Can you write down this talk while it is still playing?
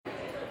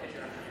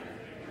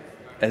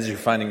As you're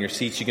finding your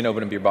seats, you can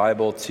open up your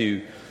Bible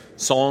to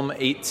Psalm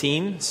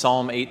 18.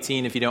 Psalm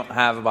 18, if you don't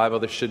have a Bible,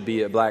 there should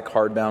be a black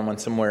hardbound one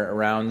somewhere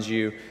around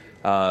you.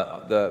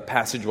 The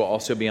passage will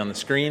also be on the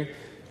screen.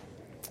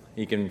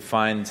 You can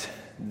find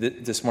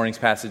this morning's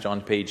passage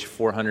on page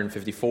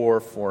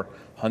 454,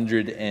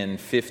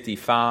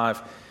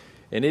 455.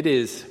 And it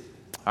is,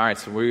 all right,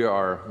 so we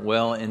are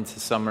well into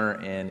summer,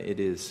 and it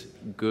is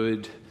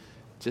good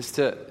just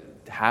to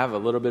have a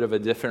little bit of a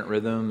different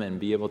rhythm and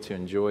be able to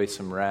enjoy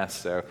some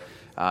rest. So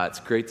it's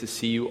great to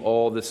see you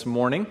all this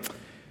morning.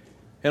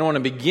 And I want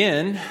to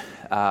begin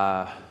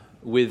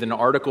with an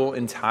article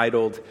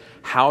entitled,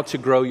 How to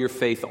Grow Your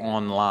Faith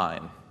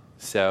Online.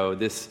 So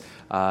this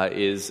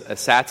is a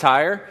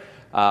satire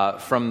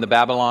from the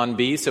Babylon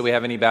Bee. So we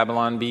have any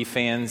Babylon Bee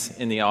fans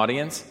in the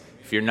audience?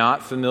 If you're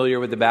not familiar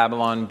with the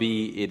Babylon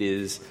Bee, it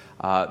is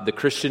the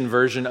Christian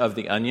version of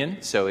The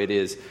Onion. So it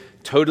is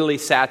totally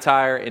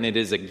satire, and it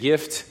is a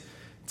gift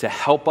to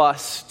help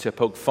us to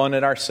poke fun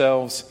at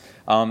ourselves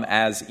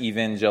as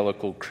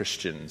evangelical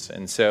Christians.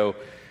 And so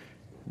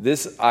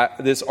this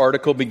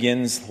article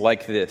begins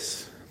like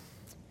this.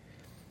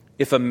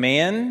 If a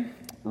man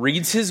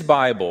reads his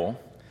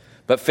Bible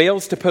but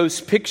fails to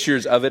post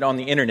pictures of it on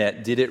the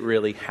internet, did it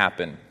really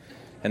happen?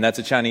 And that's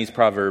a Chinese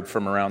proverb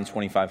from around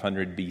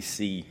 2500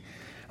 BC.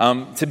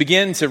 To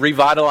begin to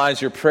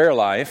revitalize your prayer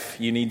life,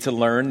 you need to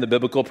learn the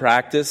biblical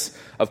practice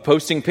of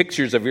posting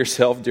pictures of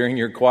yourself during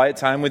your quiet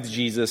time with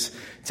Jesus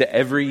to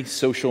every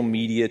social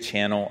media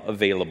channel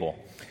available.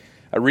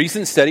 A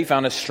recent study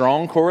found a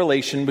strong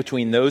correlation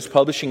between those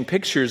publishing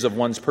pictures of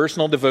one's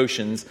personal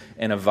devotions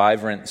and a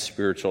vibrant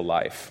spiritual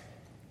life.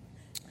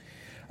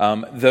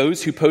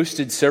 Those who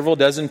posted several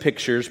dozen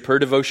pictures per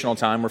devotional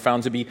time were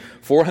found to be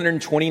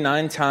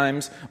 429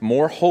 times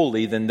more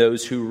holy than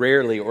those who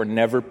rarely or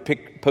never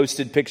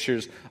posted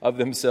pictures of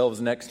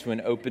themselves next to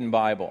an open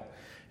Bible.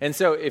 And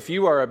so if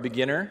you are a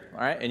beginner,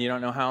 all right, and you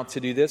don't know how to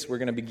do this, we're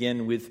going to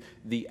begin with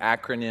the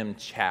acronym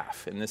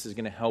CHAF, and this is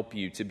going to help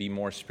you to be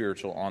more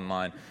spiritual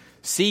online.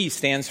 C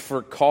stands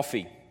for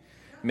coffee.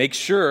 Make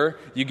sure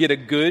you get a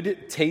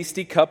good,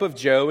 tasty cup of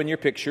Joe in your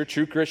picture.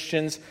 True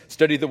Christians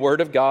study the Word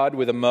of God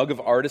with a mug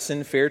of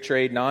artisan, fair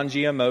trade,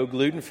 non-GMO,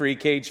 gluten-free,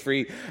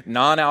 cage-free,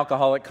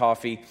 non-alcoholic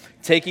coffee.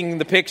 Taking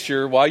the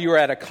picture while you are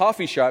at a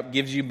coffee shop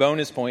gives you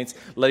bonus points,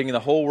 letting the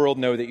whole world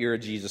know that you're a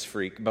Jesus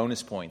freak.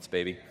 Bonus points,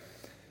 baby.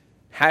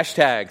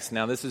 Hashtags.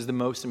 Now, this is the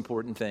most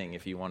important thing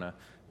if you want to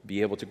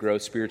be able to grow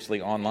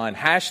spiritually online.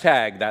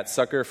 Hashtag that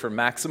sucker for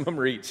maximum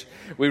reach.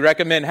 We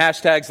recommend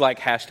hashtags like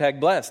hashtag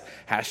blessed,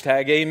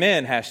 hashtag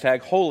amen,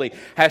 hashtag holy,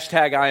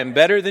 hashtag I am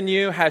better than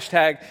you,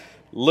 hashtag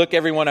look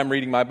everyone I'm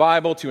reading my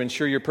Bible to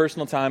ensure your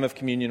personal time of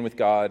communion with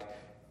God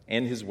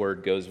and His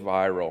Word goes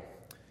viral.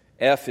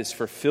 F is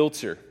for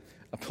filter.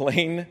 I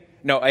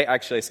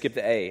skipped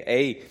the A.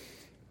 A,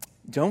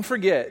 don't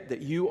forget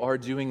that you are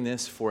doing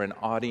this for an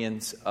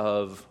audience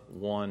of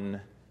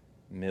 1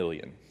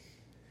 million.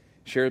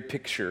 Share a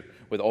picture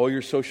with all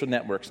your social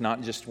networks,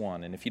 not just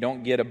one. And if you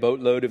don't get a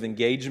boatload of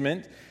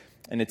engagement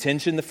and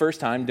attention the first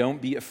time, don't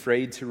be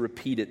afraid to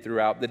repeat it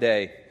throughout the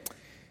day.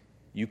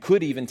 You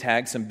could even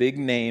tag some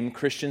big-name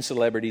Christian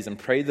celebrities and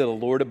pray to the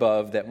Lord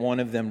above that one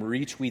of them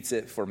retweets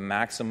it for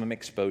maximum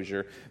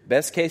exposure.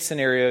 Best case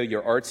scenario,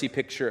 your artsy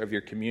picture of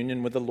your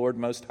communion with the Lord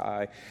Most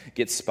High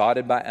gets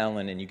spotted by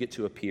Ellen and you get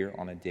to appear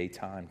on a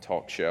daytime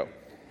talk show.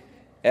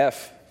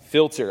 F,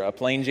 filter, a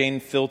plain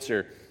Jane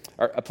filter.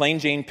 A plain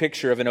Jane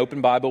picture of an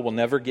open Bible will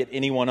never get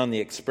anyone on the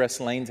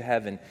express lane to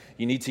heaven.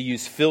 You need to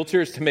use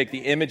filters to make the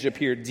image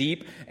appear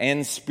deep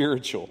and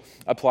spiritual.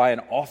 Apply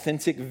an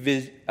authentic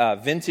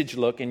vintage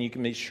look, and you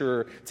can be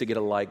sure to get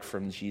a like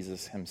from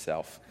Jesus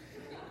himself.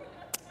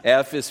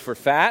 F is for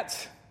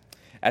fat,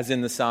 as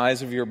in the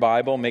size of your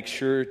Bible. Make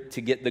sure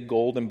to get the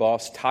gold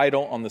embossed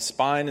title on the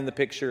spine in the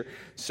picture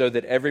so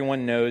that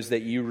everyone knows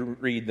that you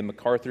read the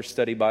MacArthur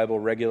Study Bible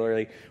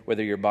regularly,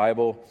 whether your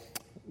Bible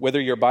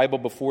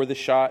before the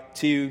shot.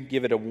 2,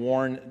 give it a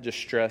worn,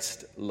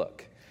 distressed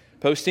look.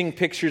 Posting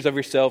pictures of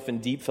yourself in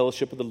deep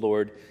fellowship with the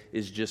Lord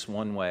is just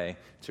one way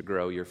to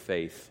grow your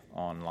faith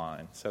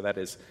online. So that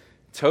is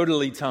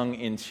totally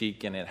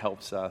tongue-in-cheek, and it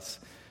helps us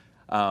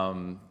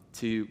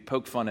to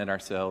poke fun at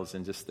ourselves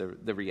and just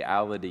the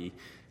reality.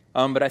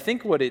 But I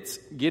think what it's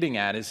getting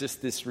at is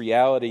just this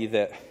reality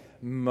that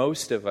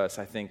most of us,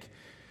 I think,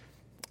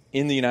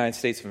 in the United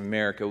States of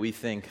America, we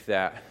think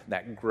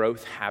that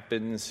growth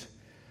happens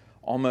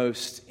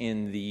almost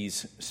in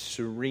these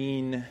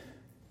serene,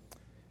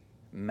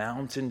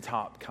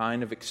 mountaintop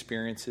kind of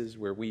experiences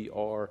where we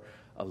are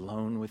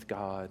alone with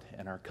God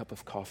and our cup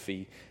of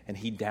coffee, and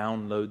He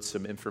downloads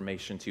some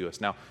information to us.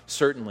 Now,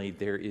 certainly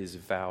there is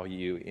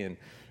value in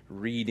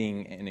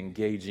reading and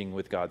engaging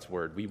with God's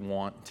Word. We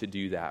want to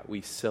do that.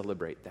 We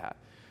celebrate that.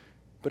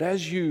 But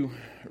as you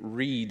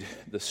read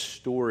the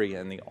story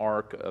and the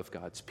arc of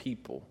God's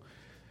people,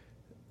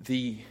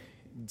 the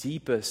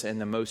deepest and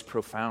the most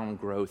profound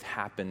growth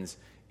happens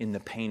in the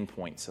pain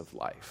points of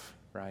life.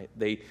 right?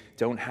 They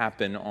don't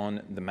happen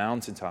on the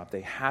mountaintop.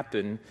 They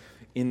happen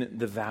in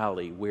the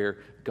valley where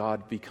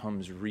God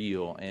becomes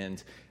real,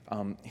 and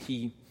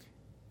he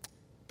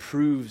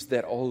proves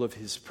that all of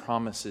his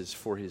promises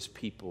for his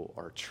people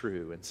are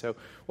true. And so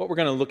what we're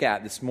going to look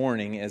at this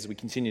morning as we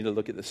continue to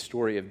look at the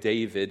story of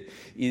David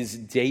is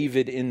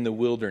David in the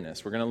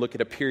wilderness. We're going to look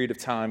at a period of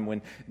time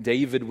when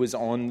David was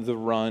on the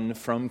run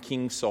from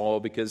King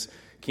Saul because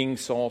King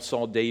Saul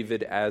saw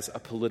David as a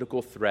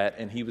political threat,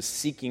 and he was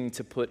seeking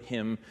to put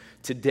him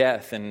to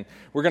death. And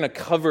we're going to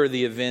cover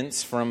the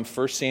events from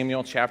 1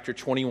 Samuel chapter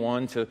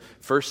 21 to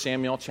 1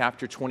 Samuel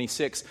chapter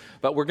 26.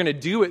 But we're going to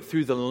do it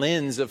through the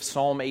lens of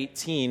Psalm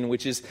 18,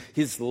 which is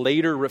his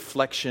later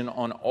reflection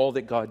on all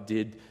that God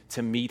did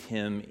to meet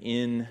him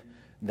in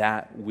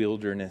that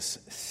wilderness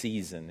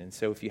season. And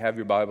so if you have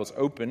your Bibles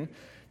open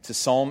to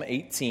Psalm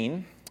 18,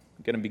 I'm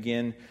going to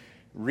begin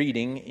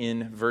reading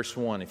in verse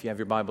 1. If you have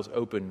your Bibles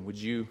open, would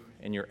you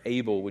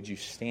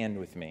stand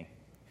with me?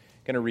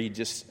 I'm going to read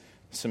just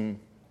some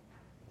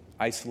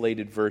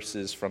isolated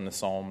verses from the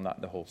psalm,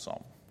 not the whole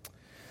psalm.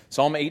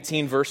 Psalm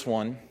 18, verse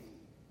 1.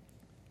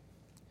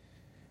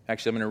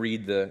 Actually, I'm going to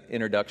read the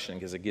introduction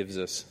because it gives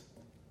us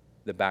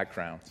the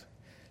background.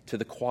 To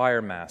the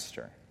choir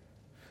master,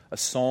 a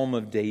psalm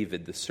of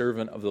David, the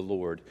servant of the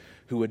Lord,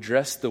 who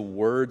addressed the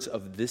words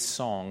of this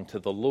song to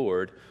the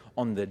Lord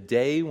on the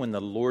day when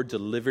the Lord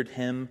delivered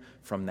him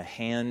from the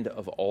hand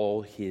of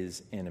all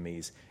his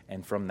enemies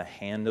and from the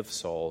hand of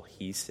Saul.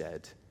 He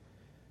said,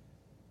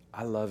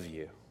 I love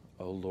you,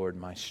 O Lord,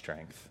 my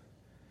strength.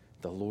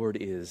 The Lord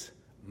is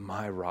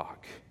my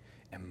rock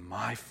and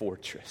my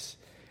fortress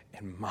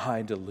and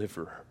my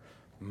deliverer,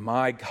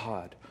 my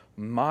God,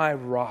 my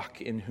rock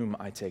in whom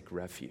I take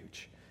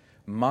refuge,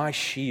 my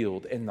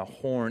shield and the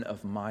horn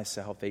of my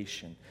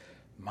salvation,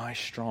 my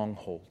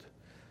stronghold.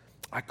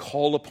 I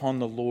call upon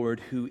the Lord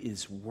who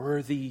is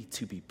worthy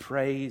to be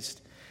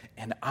praised,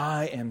 and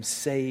I am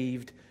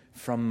saved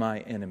from my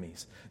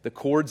enemies. The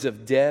cords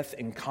of death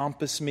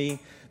encompassed me.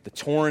 The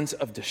torrents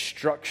of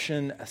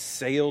destruction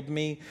assailed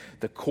me.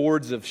 The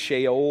cords of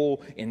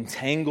Sheol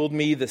entangled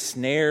me. The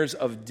snares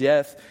of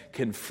death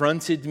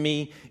confronted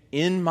me.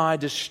 In my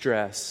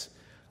distress,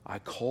 I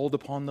called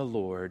upon the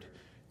Lord,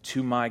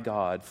 to my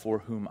God, for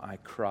whom I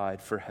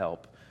cried for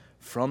help.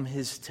 From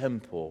his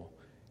temple,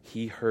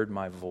 he heard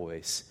my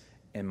voice,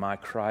 and my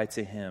cry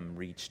to him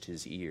reached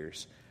his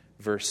ears.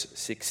 Verse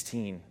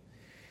 16.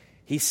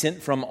 He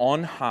sent from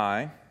on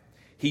high.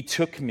 He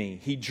took me.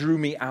 He drew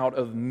me out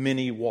of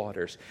many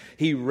waters.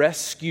 He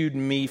rescued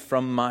me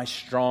from my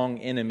strong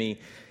enemy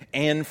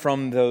and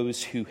from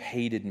those who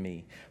hated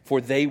me,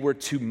 for they were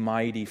too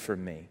mighty for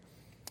me.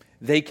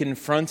 They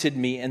confronted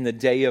me in the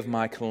day of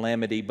my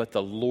calamity, but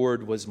the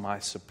Lord was my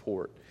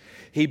support.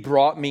 He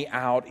brought me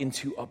out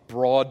into a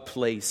broad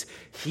place.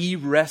 He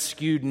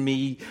rescued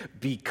me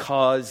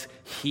because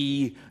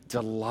he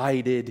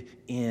delighted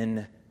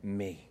in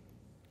me.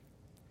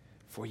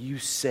 For you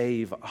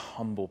save a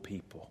humble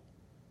people.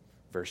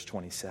 Verse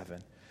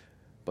 27.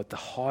 But the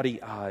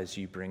haughty eyes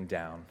you bring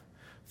down,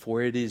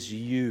 for it is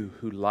you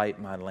who light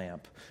my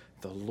lamp.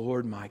 The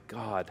Lord my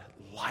God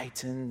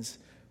lightens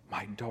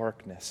my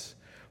darkness.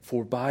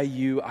 For by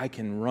you I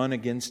can run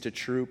against a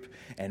troop,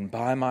 and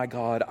by my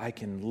God I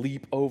can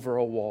leap over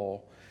a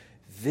wall.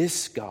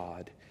 This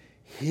God,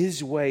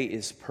 his way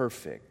is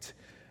perfect.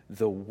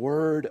 The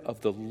word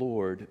of the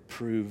Lord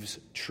proves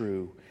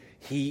true.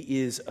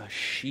 He is a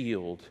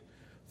shield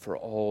for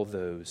all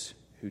those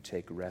who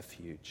take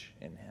refuge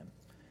in him.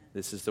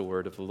 This is the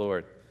word of the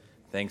Lord.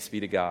 Thanks be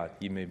to God.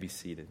 You may be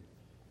seated.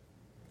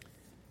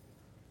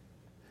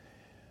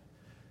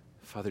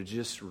 Father,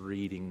 just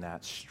reading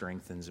that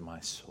strengthens my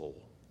soul.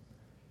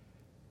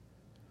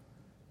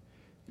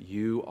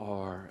 You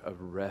are a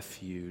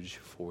refuge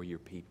for your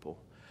people.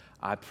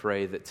 I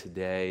pray that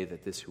today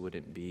that this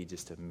wouldn't be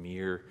just a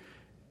mere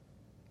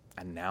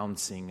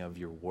announcing of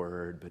your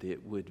word, but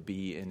it would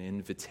be an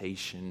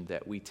invitation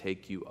that we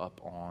take you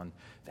up on,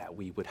 that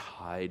we would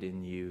hide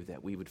in you,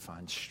 that we would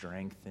find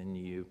strength in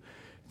you,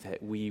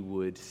 that we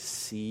would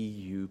see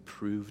you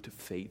proved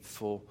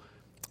faithful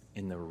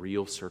in the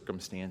real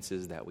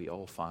circumstances that we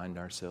all find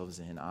ourselves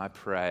in. I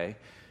pray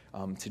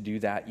to do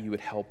that, you would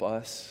help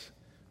us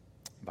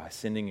by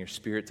sending your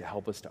Spirit to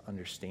help us to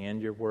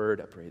understand your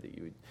word. I pray that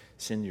you would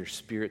send your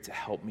Spirit to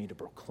help me to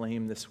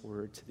proclaim this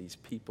word to these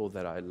people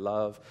that I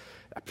love.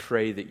 I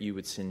pray that you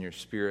would send your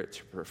Spirit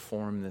to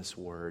perform this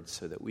word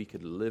so that we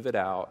could live it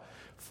out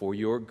for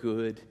your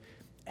good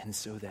and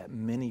so that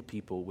many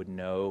people would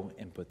know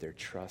and put their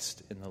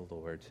trust in the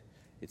Lord.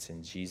 It's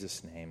in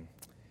Jesus' name.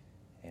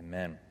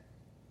 Amen.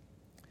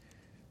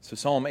 So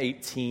Psalm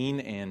 18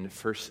 and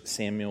 1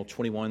 Samuel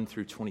 21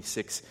 through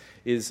 26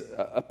 is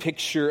a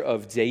picture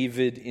of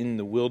David in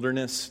the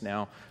wilderness.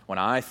 Now, when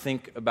I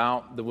think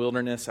about the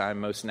wilderness, I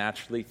most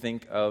naturally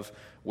think of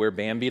where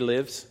Bambi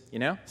lives,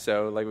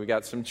 So like we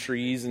got some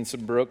trees and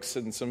some brooks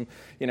and some,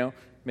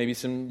 maybe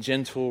some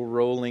gentle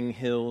rolling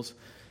hills.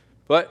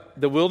 But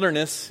the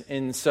wilderness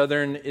in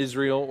southern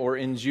Israel or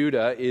in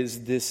Judah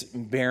is this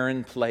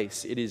barren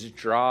place. It is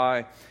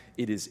dry,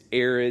 it is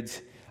arid,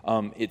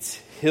 It's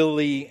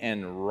hilly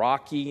and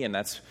rocky, and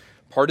that's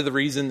part of the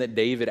reason that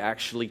David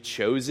actually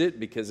chose it,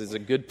 because it's a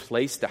good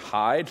place to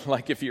hide.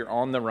 Like if you're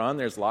on the run,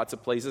 there's lots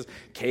of places,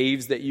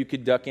 caves that you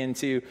could duck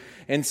into.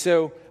 And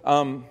so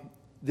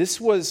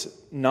this was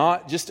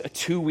not just a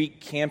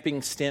 2-week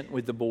camping stint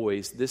with the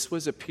boys. This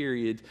was a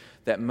period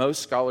that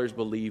most scholars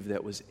believe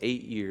that was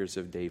 8 years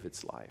of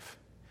David's life.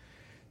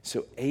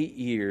 So 8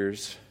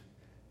 years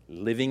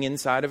living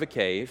inside of a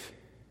cave,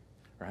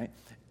 right?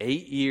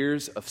 8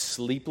 years of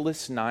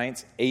sleepless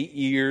nights, 8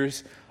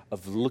 years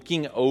of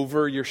looking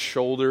over your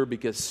shoulder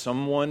because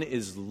someone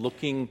is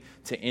looking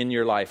to end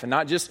your life. And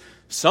not just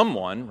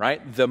someone,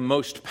 right? The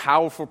most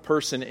powerful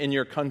person in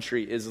your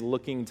country is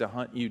looking to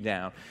hunt you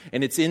down.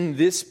 And it's in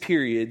this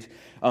period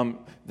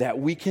that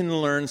we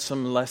can learn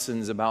some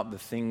lessons about the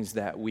things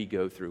that we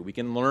go through. We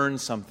can learn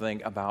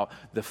something about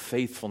the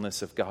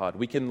faithfulness of God.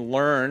 We can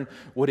learn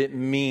what it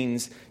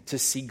means to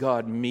see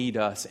God meet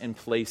us in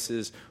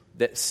places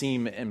that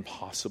seem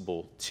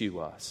impossible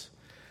to us.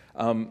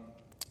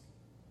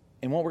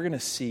 And what we're going to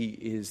see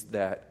is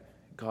that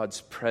God's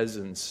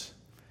presence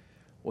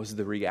was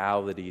the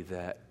reality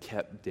that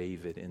kept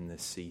David in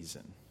this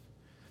season.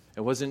 It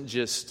wasn't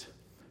just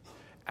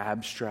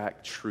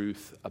abstract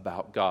truth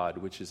about God,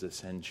 which is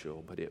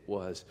essential, but it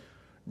was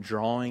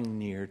drawing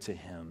near to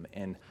Him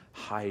and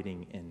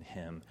hiding in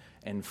Him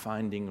and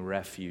finding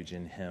refuge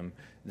in Him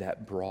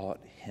that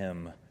brought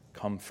him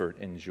comfort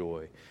and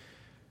joy.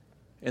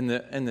 And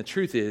the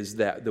truth is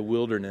that the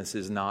wilderness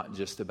is not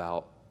just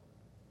about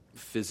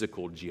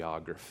physical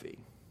geography.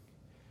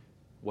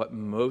 What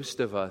most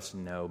of us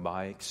know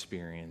by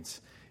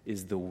experience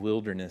is the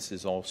wilderness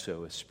is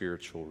also a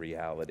spiritual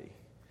reality,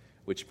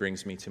 which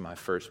brings me to my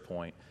first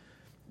point.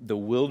 The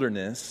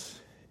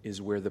wilderness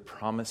is where the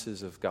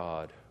promises of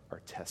God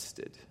are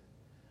tested.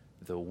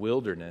 The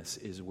wilderness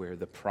is where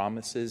the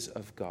promises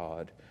of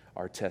God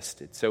are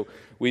tested. So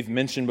we've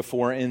mentioned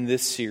before in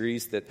this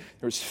series that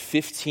there was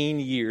 15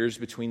 years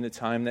between the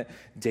time that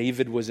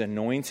David was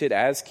anointed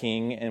as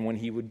king and when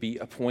he would be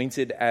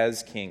appointed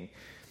as king.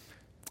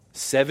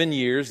 7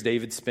 years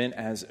David spent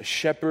as a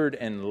shepherd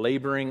and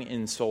laboring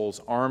in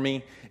Saul's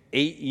army.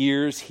 8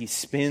 years he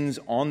spends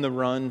on the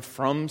run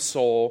from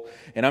Saul.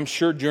 And I'm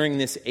sure during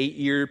this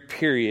 8-year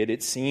period,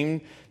 it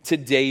seemed to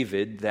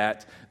David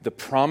that the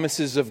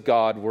promises of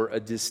God were a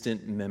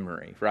distant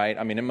memory, right?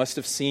 I mean, it must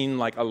have seemed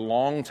like a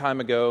long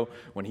time ago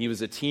when he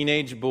was a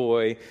teenage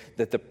boy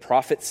that the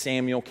prophet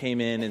Samuel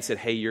came in and said,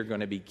 hey, you're going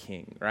to be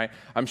king, right?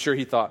 I'm sure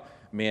he thought,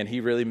 man,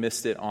 he really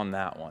missed it on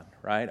that one,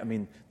 right? I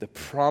mean, the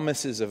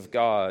promises of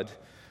God,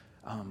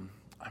 I'm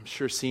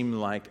sure seem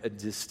like a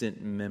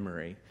distant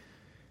memory.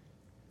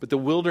 But the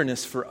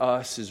wilderness for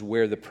us is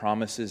where the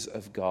promises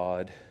of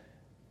God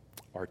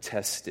are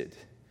tested.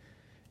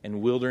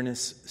 And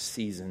wilderness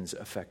seasons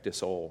affect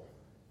us all.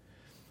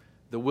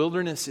 The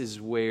wilderness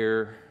is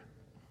where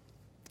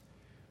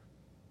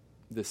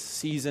the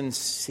season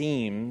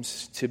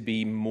seems to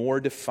be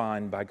more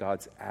defined by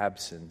God's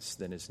absence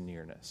than His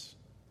nearness.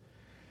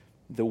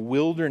 The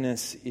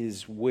wilderness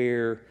is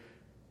where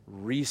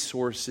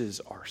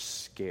resources are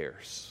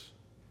scarce,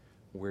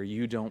 where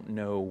you don't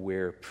know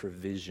where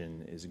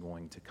provision is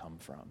going to come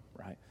from,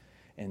 right?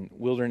 And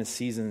wilderness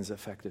seasons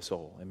affect us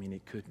all. I mean,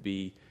 it could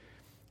be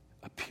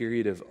a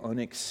period of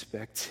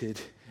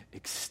unexpected,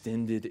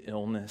 extended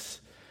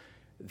illness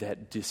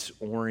that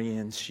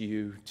disorients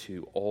you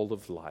to all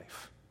of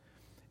life.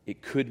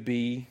 It could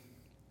be,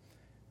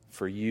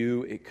 for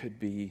you, it could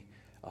be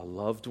a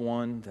loved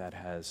one that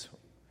has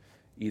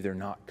either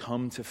not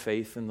come to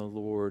faith in the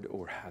Lord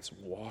or has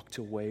walked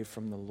away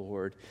from the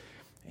Lord.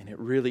 And it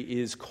really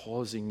is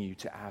causing you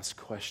to ask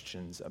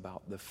questions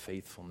about the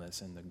faithfulness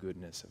and the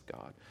goodness of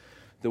God.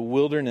 The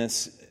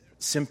wilderness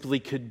simply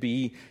could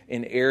be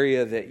an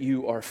area that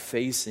you are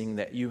facing,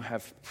 that you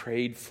have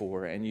prayed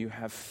for and you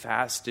have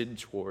fasted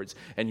towards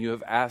and you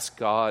have asked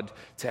God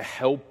to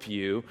help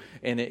you,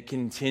 and it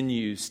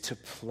continues to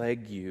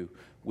plague you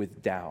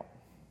with doubt.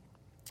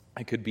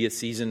 It could be a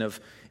season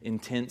of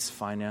intense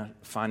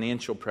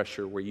financial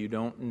pressure where you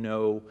don't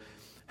know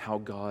how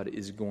God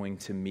is going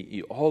to meet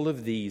you. All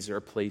of these are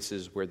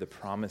places where the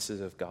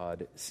promises of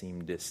God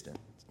seem distant.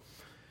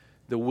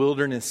 The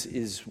wilderness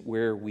is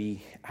where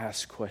we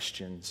ask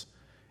questions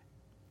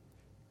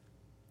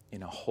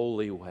in a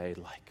holy way,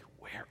 like,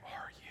 where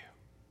are you?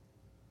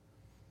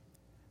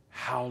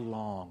 How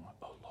long,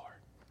 O Lord?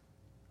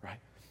 Right?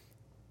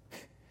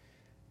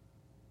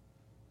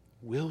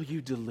 Will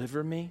you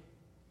deliver me?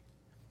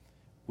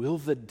 Will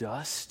the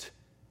dust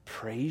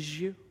praise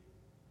you?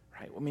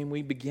 Right? I mean,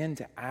 we begin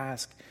to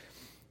ask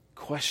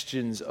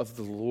questions of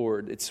the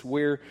Lord. It's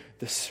where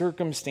the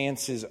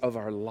circumstances of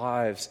our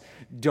lives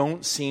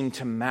don't seem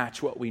to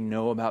match what we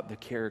know about the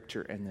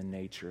character and the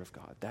nature of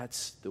God.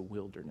 That's the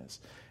wilderness.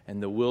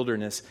 And the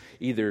wilderness,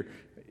 either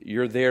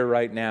you're there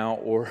right now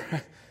or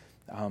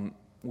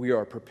we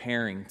are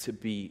preparing to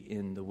be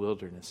in the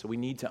wilderness. So we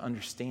need to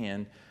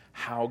understand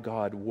how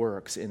God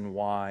works and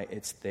why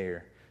it's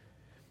there.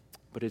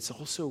 but it's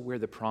also where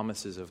the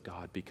promises of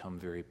God become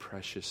very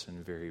precious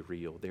and very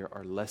real. There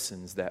are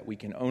lessons that we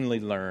can only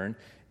learn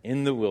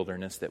in the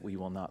wilderness that we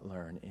will not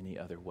learn any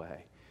other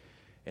way.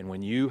 And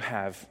when you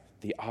have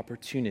the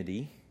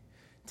opportunity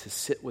to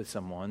sit with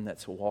someone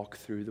that's walked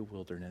through the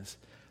wilderness,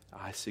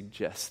 I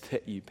suggest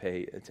that you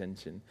pay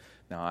attention.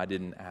 Now, I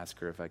didn't ask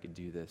her if I could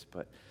do this,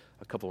 but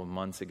a couple of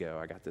months ago,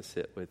 I got to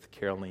sit with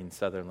Caroline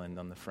Sutherland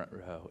on the front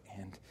row,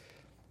 and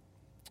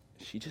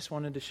she just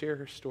wanted to share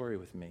her story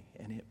with me.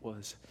 And it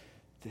was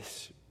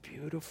this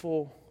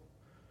beautiful,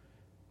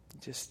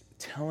 just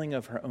telling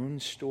of her own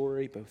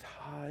story, both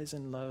highs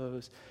and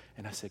lows.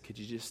 And I said, could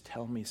you just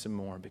tell me some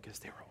more? Because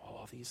there were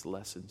all these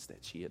lessons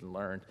that she had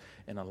learned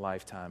in a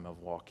lifetime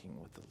of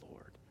walking with the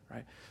Lord,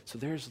 right? So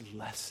there's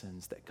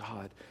lessons that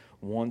God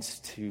wants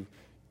to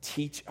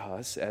teach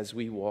us as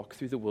we walk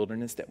through the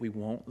wilderness that we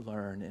won't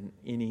learn in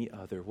any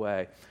other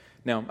way.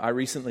 Now, I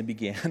recently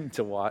began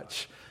to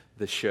watch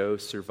the show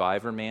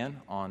Survivor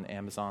Man on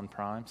Amazon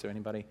Prime. So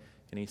anybody,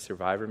 any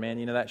Survivor Man,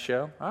 you know that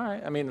show? All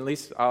right. I mean, at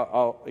least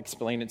I'll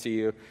explain it to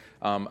you.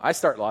 I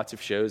start lots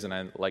of shows and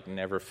I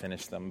never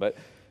finish them. But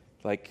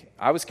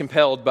I was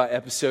compelled by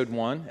episode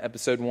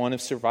one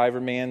of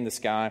Survivor Man. This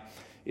guy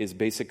is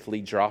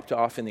basically dropped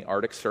off in the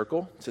Arctic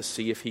Circle to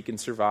see if he can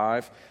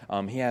survive.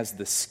 He has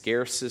the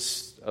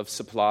scarcest of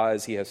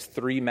supplies. He has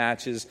 3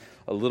 matches,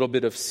 a little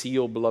bit of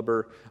seal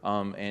blubber,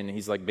 and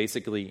he's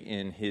basically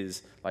in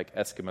his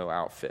Eskimo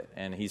outfit,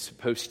 and he's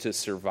supposed to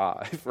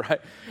survive, right?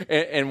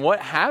 And what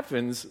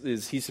happens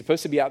is he's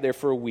supposed to be out there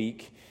for a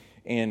week,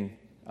 and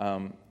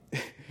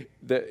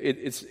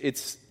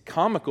it's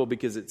comical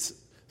because it's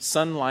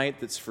sunlight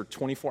that's for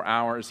 24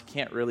 hours. He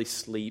can't really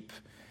sleep.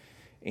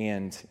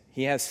 And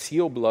he has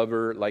seal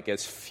blubber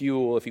as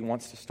fuel if he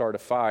wants to start a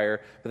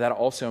fire, but that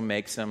also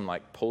makes him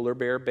polar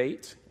bear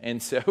bait.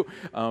 And so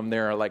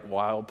there are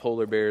wild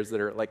polar bears that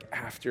are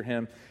after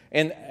him.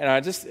 And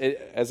I just,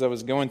 as I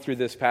was going through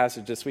this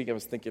passage this week, I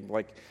was thinking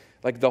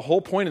the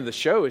whole point of the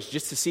show is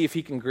just to see if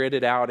he can grit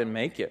it out and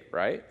make it,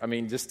 right? I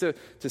mean, just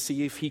to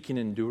see if he can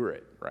endure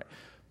it, right?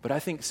 But I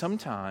think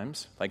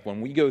sometimes,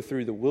 when we go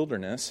through the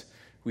wilderness,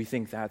 we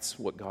think that's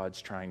what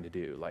God's trying to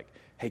do.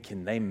 Hey,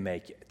 can they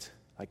make it?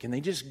 Can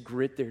they just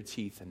grit their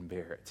teeth and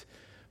bear it?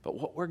 But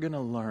what we're going to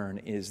learn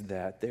is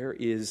that there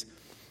is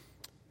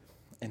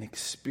an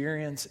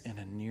experience and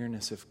a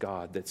nearness of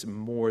God that's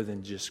more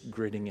than just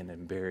gritting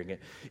and bearing it.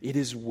 It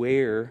is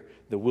where,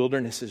 the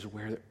wilderness is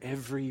where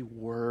every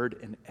word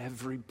and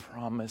every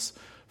promise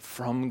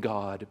from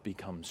God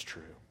becomes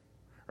true.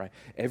 Right?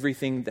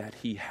 Everything that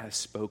he has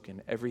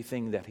spoken,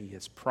 everything that he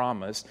has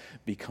promised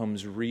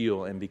becomes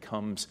real and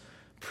becomes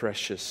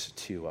precious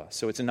to us.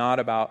 So it's not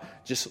about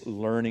just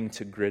learning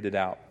to grit it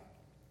out.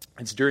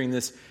 It's during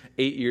this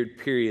 8-year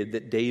period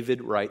that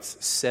David writes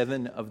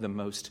 7 of the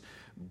most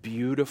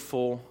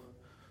beautiful,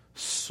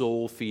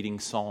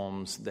 soul-feeding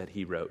psalms that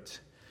he wrote.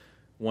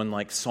 One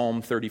like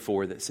Psalm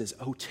 34 that says,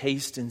 "Oh,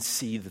 taste and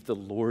see that the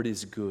Lord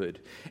is good,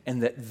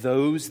 and that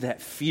those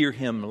that fear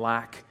him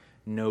lack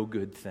no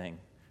good thing."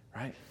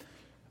 Right?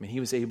 I mean,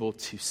 he was able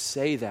to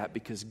say that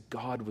because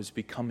God was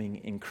becoming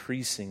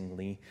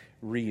increasingly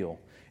real.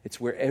 It's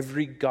where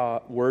every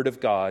word of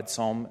God,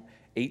 Psalm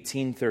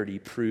 18:30,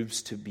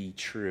 proves to be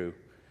true.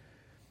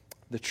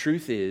 The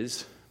truth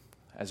is,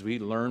 as we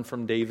learn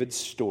from David's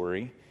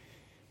story,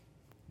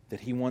 that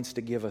he wants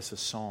to give us a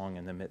song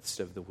in the midst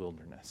of the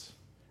wilderness,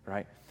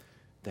 right?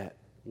 That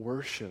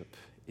worship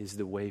is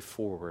the way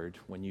forward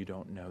when you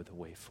don't know the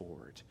way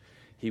forward.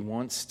 He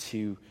wants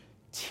to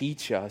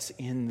teach us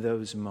in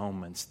those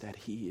moments that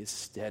he is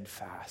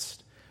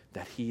steadfast,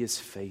 that he is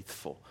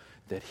faithful,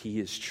 that he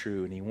is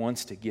true. And he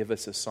wants to give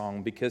us a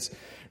song because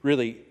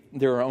really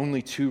there are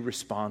only 2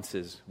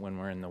 responses when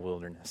we're in the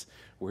wilderness.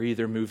 We're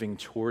either moving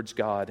towards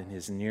God and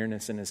his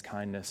nearness and his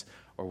kindness,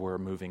 or we're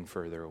moving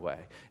further away.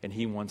 And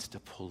he wants to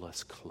pull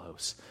us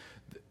close.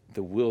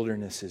 The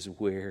wilderness is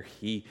where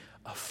he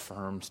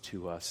affirms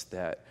to us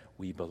that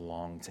we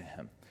belong to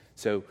him.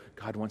 So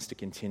God wants to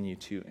continue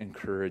to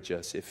encourage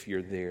us if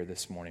you're there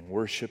this morning.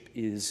 Worship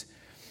is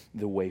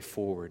the way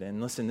forward.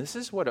 And listen, this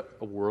is what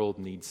a world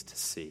needs to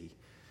see.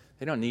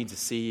 They don't need to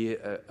see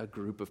a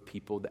group of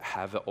people that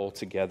have it all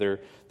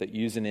together, that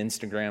use an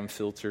Instagram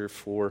filter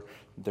for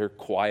their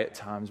quiet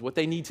times. What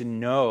they need to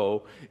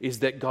know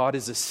is that God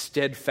is a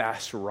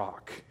steadfast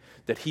rock,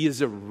 that he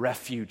is a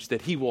refuge,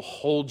 that he will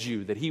hold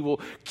you, that he will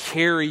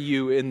carry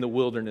you in the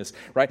wilderness,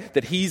 right?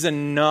 That he's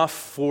enough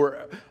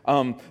for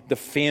the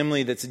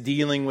family that's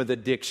dealing with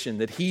addiction,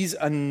 that he's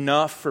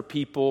enough for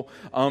people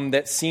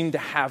that seem to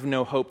have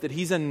no hope, that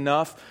he's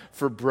enough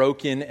for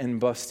broken and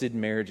busted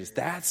marriages.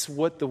 That's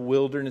what the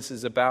wilderness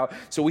is about.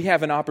 So we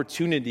have an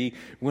opportunity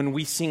when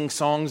we sing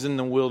songs in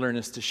the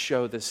wilderness to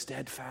show the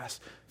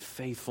steadfast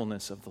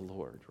faithfulness of the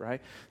Lord,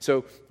 right?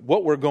 So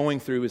what we're going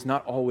through is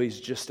not always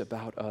just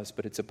about us,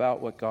 but it's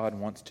about what God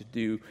wants to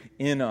do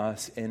in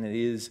us, and it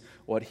is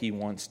what he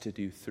wants to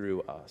do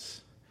through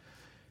us.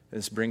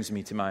 This brings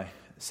me to my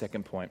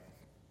second point.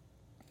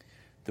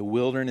 The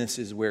wilderness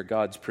is where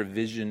God's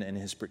provision and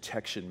his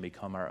protection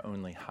become our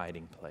only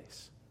hiding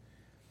place.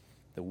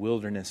 The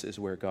wilderness is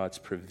where God's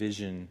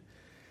provision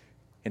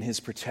and his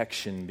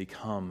protection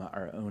become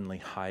our only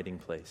hiding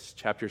place.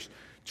 Chapters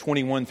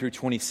 21 through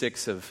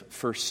 26 of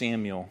 1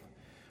 Samuel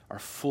are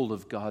full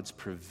of God's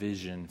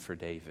provision for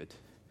David.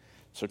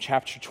 So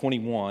chapter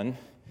 21,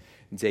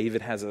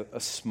 David has a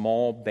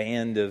small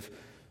band of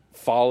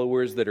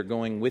followers that are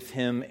going with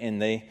him,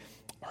 and they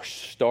are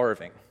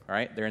starving,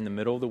 right? They're in the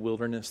middle of the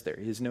wilderness. There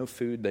is no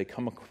food. They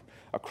come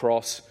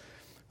across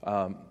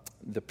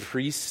the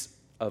priests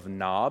of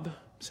Nob.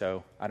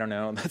 So I don't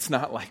know. That's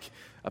not like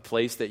a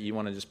place that you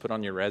want to just put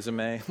on your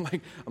resume.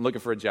 Like, I'm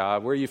looking for a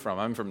job. Where are you from?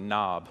 I'm from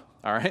Nob.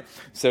 All right.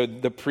 So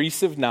the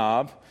priests of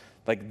Nob,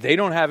 like, they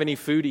don't have any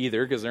food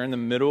either because they're in the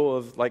middle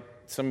of like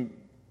some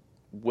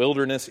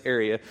wilderness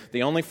area.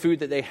 The only food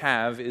that they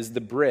have is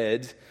the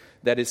bread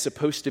that is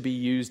supposed to be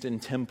used in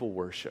temple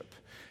worship.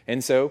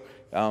 And so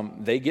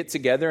they get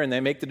together and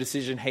they make the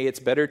decision, hey, it's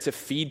better to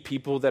feed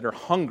people that are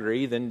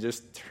hungry than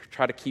just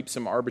try to keep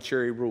some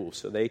arbitrary rules.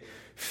 So they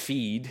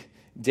feed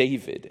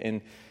David.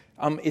 And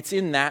it's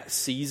in that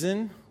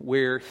season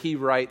where he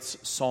writes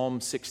Psalm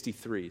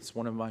 63. It's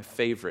one of my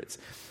favorites.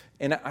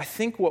 And I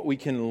think what we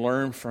can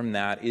learn from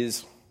that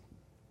is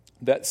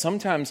that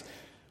sometimes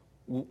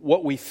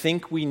what we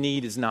think we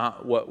need is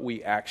not what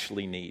we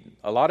actually need.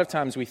 A lot of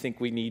times we think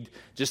we need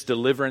just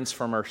deliverance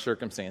from our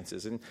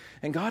circumstances.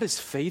 And God is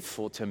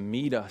faithful to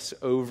meet us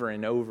over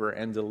and over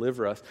and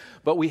deliver us.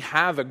 But we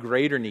have a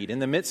greater need. In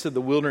the midst of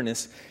the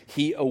wilderness,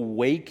 he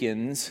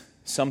awakens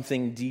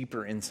something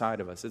deeper inside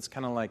of us. It's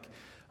kind of like,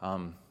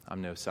 I'm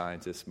no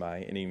scientist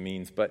by any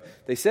means, but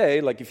they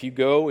say, like, if you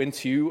go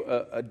into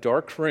a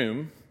dark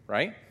room,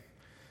 right,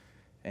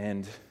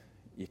 and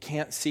you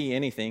can't see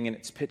anything and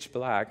it's pitch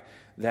black,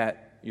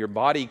 that your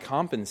body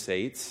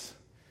compensates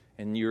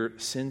and your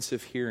sense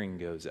of hearing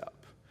goes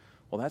up.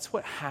 Well, that's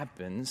what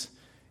happens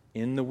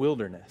in the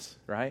wilderness,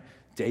 right?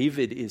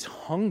 David is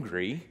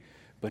hungry,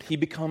 but he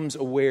becomes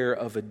aware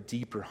of a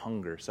deeper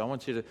hunger. So I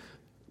want you to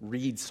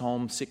read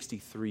Psalm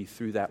 63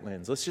 through that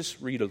lens. Let's just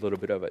read a little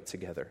bit of it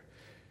together.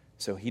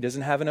 So he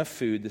doesn't have enough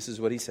food. This is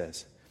what he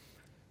says.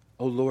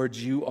 "O Lord,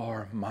 you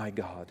are my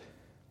God.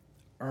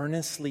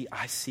 Earnestly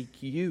I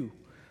seek you.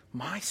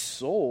 My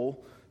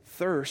soul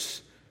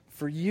thirsts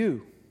for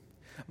you.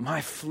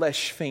 My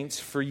flesh faints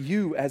for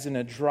you as in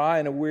a dry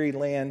and a weary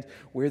land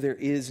where there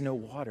is no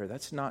water."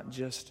 That's not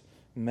just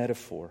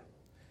metaphor.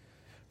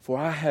 "For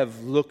I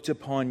have looked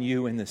upon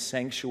you in the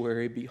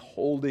sanctuary,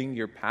 beholding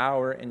your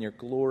power and your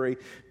glory,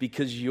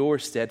 because your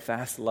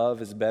steadfast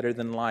love is better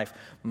than life.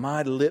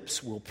 My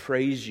lips will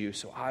praise you,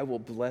 so I will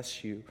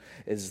bless you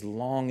as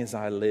long as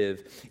I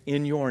live.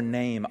 In your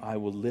name I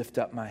will lift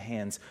up my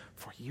hands,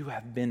 for you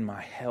have been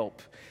my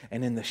help.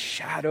 And in the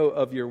shadow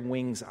of your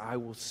wings I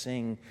will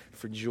sing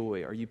for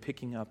joy." Are you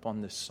picking up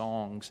on the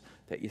songs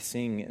that you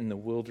sing in the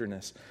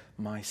wilderness?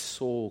 My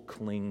soul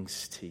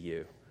clings to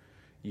you.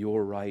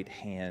 Your right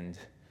hand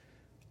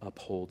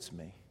upholds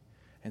me.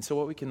 And so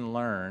what we can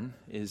learn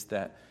is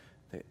that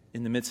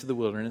in the midst of the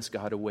wilderness,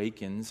 God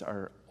awakens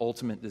our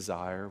ultimate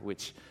desire,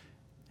 which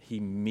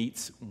he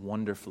meets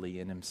wonderfully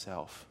in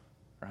himself,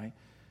 right?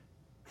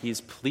 He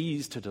is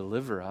pleased to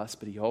deliver us,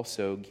 but he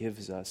also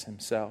gives us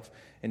himself.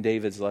 And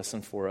David's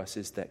lesson for us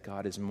is that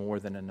God is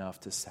more than enough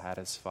to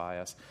satisfy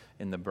us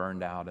in the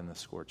burned out and the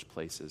scorched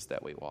places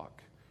that we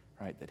walk,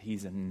 right? That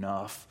he's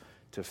enough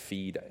to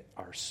feed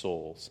our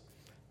souls.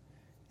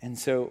 And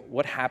so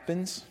what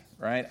happens,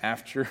 right,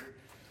 after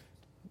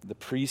the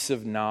priests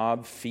of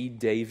Nob feed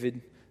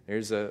David?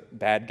 There's a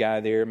bad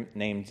guy there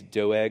named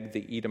Doeg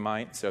the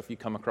Edomite. So if you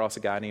come across a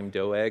guy named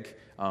Doeg,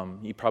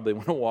 you probably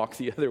want to walk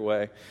the other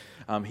way.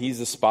 He's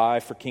a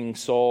spy for King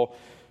Saul.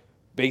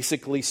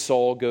 Basically,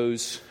 Saul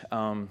goes,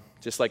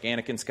 just like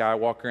Anakin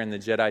Skywalker in the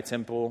Jedi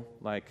Temple,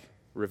 like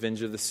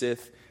Revenge of the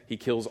Sith. He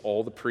kills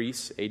all the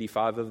priests,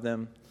 85 of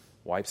them,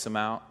 wipes them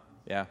out.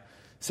 Yeah.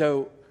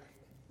 So,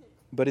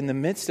 but in the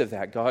midst of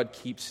that, God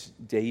keeps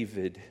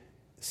David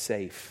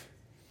safe.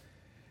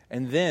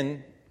 And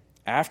then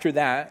after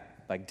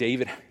that, like,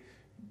 David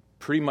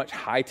pretty much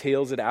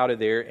hightails it out of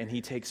there, and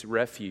he takes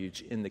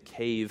refuge in the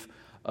cave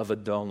of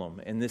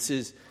Adullam. And this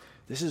is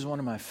one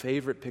of my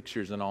favorite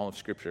pictures in all of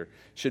Scripture.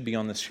 It should be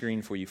on the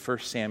screen for you. 1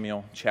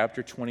 Samuel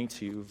chapter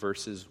 22,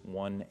 verses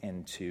 1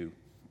 and 2.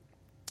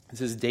 It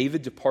says,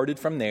 "David departed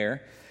from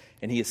there,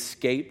 and he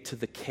escaped to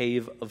the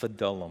cave of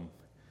Adullam.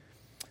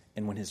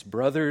 And when his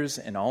brothers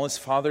and all his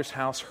father's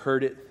house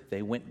heard it,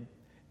 they went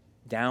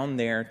down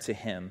there to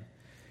him,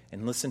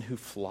 and listen who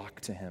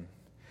flocked to him.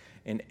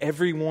 And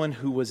everyone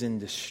who was in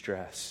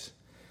distress,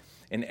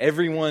 and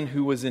everyone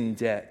who was in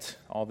debt,"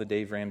 all the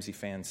Dave Ramsey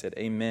fans said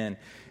amen,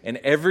 "and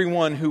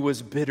everyone who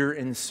was bitter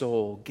in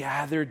soul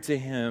gathered to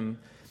him,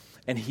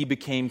 and he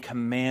became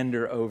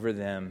commander over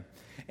them.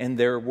 And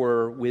there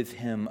were with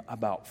him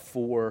about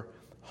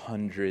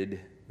 400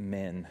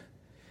 men."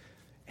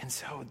 And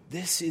so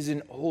this is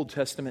an Old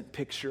Testament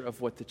picture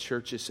of what the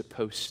church is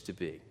supposed to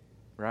be,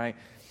 right?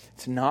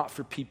 It's not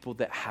for people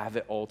that have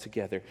it all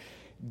together.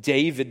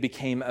 David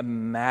became a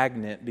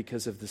magnet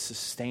because of the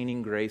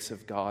sustaining grace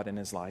of God in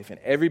his life. And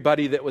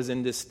everybody that was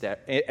in distress,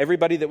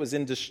 everybody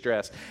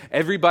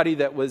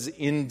that was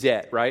in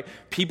debt, right?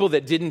 People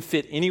that didn't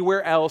fit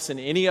anywhere else in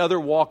any other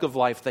walk of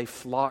life, they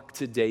flocked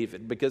to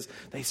David because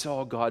they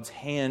saw God's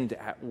hand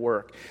at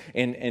work.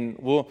 And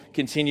we'll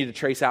continue to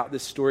trace out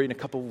this story in a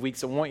couple of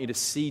weeks. I want you to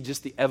see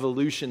just the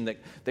evolution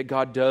that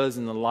God does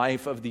in the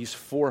life of these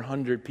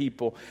 400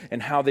 people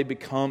and how they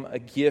become a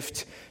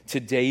gift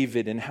to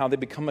David and how they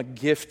become a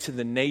gift to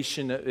the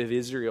nation of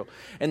Israel.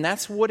 And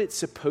that's what it's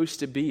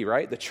supposed to be,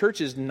 right? The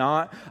church is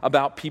not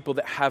about people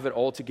that have it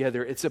all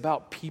together. It's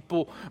about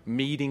people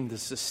meeting the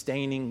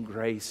sustaining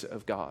grace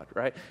of God,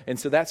 right? And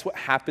so that's what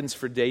happens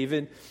for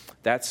David.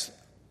 It's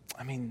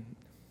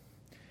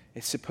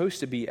supposed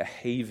to be a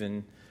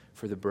haven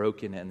for the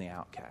broken and the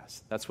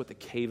outcast. That's what the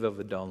Cave of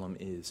Adullam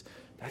is.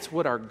 That's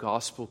what our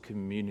gospel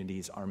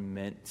communities are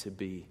meant to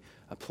be,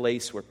 a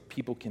place where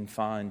people can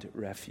find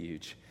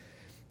refuge.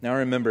 Now I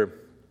remember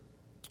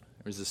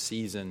there was a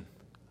season,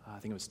 I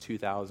think it was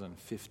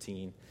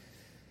 2015.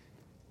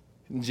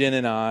 Jen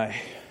and I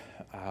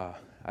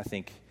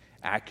think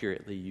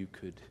accurately you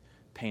could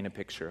paint a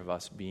picture of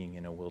us being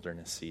in a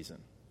wilderness season,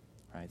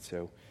 right?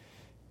 So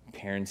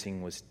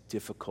parenting was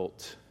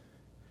difficult.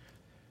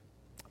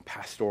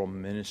 Pastoral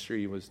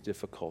ministry was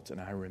difficult. And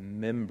I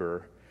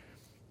remember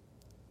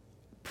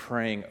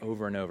praying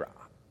over and over,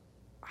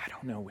 I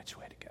don't know which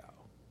way to go.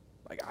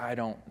 Like, I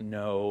don't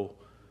know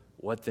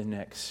what the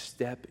next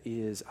step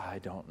is. I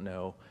don't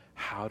know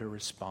how to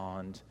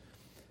respond.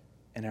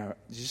 And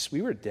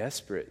we were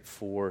desperate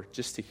for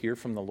just to hear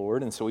from the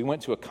Lord. And so we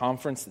went to a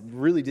conference that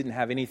really didn't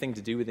have anything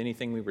to do with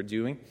anything we were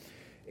doing.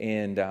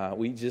 And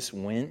we just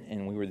went,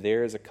 and we were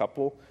there as a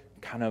couple,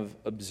 kind of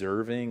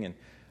observing. And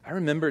I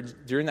remember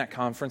during that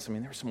conference,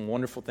 there were some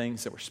wonderful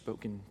things that were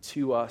spoken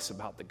to us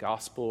about the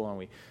gospel, and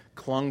we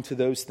clung to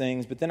those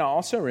things. But then I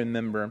also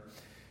remember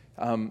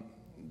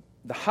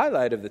the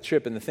highlight of the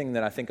trip, and the thing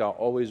that I think I'll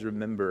always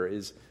remember,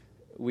 is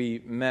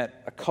we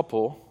met a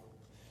couple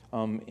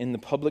in the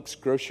Publix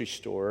grocery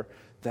store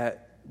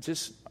that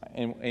just,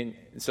 and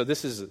so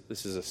this is a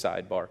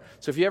sidebar.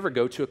 So if you ever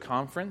go to a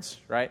conference,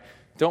 right,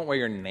 don't wear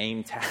your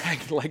name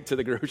tag like to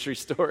the grocery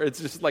store. It's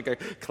just like a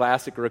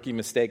classic rookie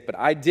mistake, but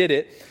I did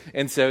it.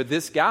 And so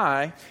this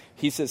guy,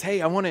 he says,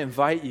 hey, I want to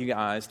invite you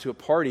guys to a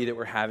party that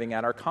we're having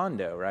at our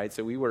condo, right?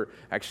 So we were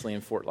actually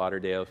in Fort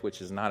Lauderdale,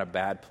 which is not a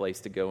bad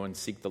place to go and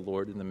seek the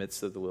Lord in the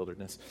midst of the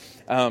wilderness.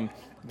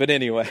 But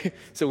anyway,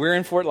 so we're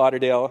in Fort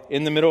Lauderdale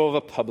in the middle of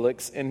a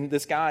Publix, and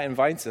this guy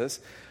invites us.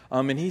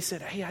 And he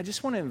said, hey, I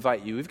just want to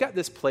invite you. We've got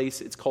this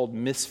place. It's called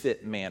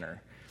Misfit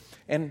Manor.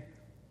 And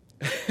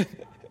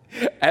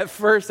at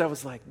first I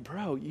was like,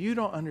 bro, you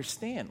don't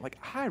understand. Like,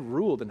 I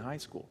ruled in high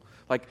school.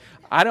 Like,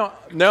 I don't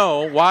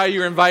know why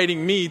you're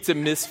inviting me to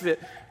Misfit.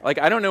 Like,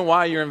 I don't know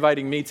why you're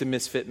inviting me to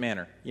Misfit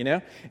Manor, you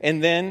know?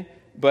 And then,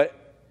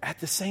 but at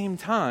the same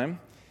time,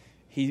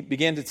 he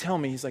began to tell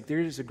me, he's like,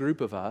 there's a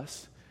group of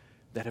us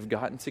that have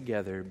gotten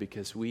together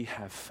because we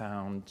have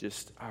found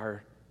just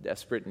our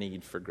desperate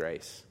need for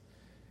grace.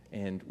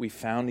 And we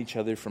found each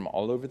other from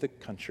all over the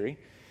country.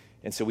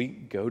 And so we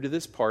go to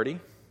this party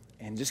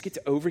and just get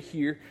to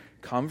overhear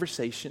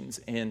conversations.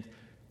 And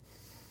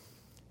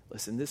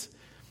listen, this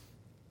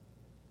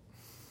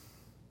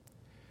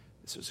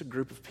was a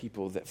group of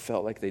people that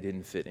felt like they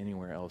didn't fit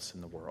anywhere else in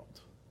the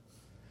world.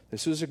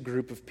 This was a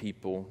group of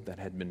people that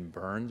had been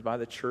burned by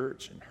the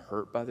church and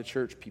hurt by the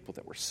church, people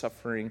that were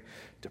suffering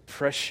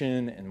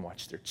depression and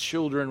watched their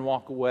children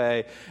walk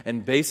away.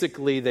 And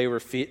basically they were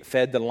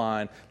fed the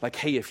line like,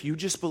 hey, if you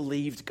just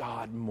believed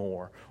God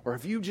more, or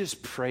if you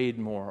just prayed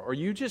more, or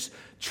you just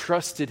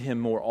trusted him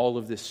more, all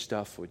of this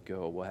stuff would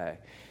go away.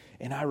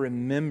 And I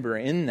remember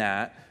in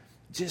that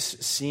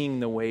just seeing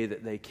the way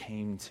that they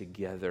came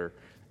together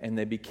and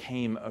they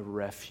became a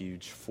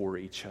refuge for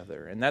each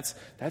other. And that's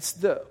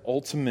the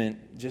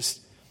ultimate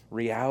just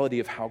reality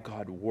of how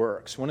God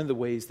works. One of the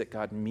ways that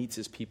God meets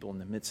his people in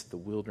the midst of the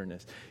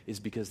wilderness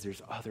is because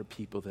there's other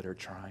people that are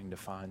trying to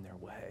find their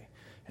way.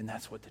 And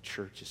that's what the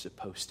church is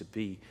supposed to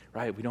be,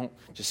 right? We don't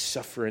just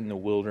suffer in the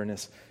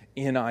wilderness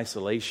in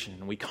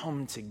isolation. We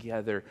come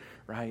together,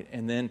 right?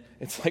 And then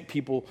it's like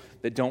people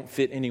that don't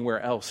fit anywhere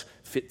else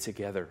fit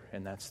together,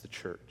 and that's the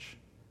church.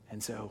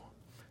 And so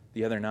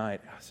the other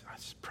night,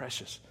 it's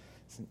precious.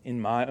 It's in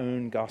my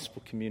own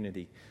gospel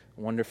community,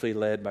 wonderfully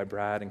led by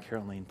Brad and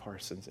Caroline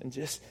Parsons. And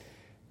just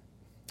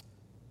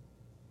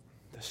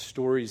the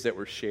stories that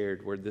were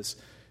shared were this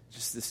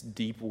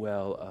deep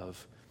well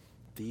of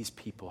these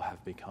people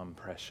have become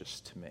precious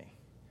to me.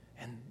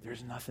 And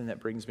there's nothing that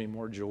brings me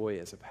more joy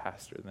as a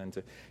pastor than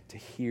to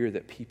hear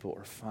that people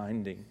are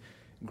finding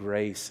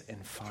grace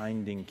and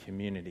finding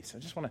community. So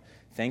I just want to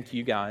thank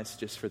you guys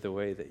just for the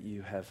way that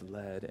you have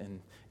led and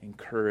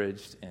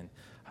encouraged, and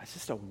it's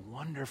just a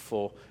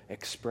wonderful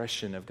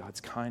expression of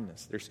God's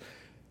kindness.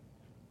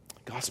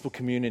 Gospel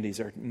communities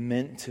are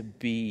meant to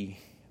be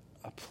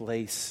a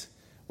place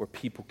where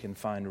people can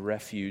find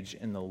refuge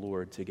in the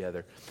Lord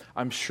together.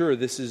 I'm sure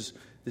this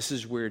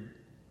is where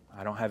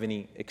I don't have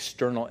any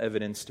external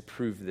evidence to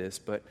prove this,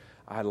 but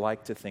I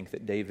like to think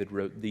that David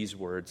wrote these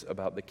words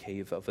about the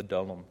cave of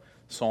Adullam.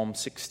 Psalm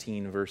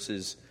 16,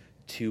 verses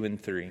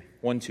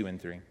 1, 2,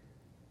 and 3.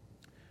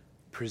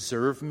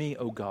 Preserve me,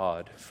 O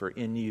God, for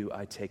in you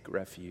I take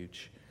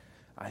refuge.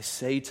 I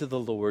say to the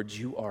Lord,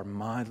 you are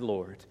my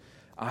Lord.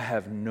 I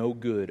have no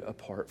good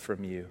apart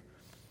from you.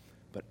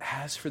 But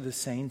as for the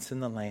saints in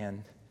the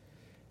land,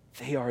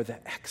 they are the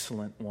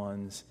excellent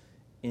ones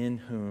in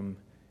whom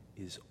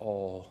is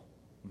all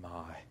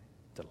my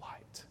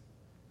delight.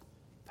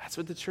 That's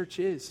what the church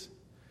is.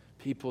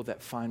 People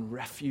that find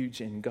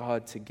refuge in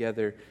God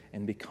together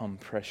and become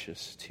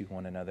precious to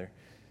one another.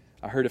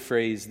 I heard a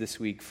phrase this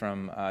week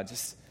from a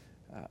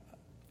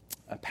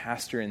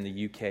pastor in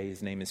the UK.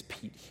 His name is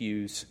Pete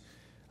Hughes.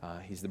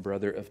 He's the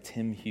brother of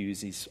Tim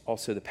Hughes. He's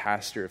also the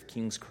pastor of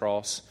King's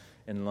Cross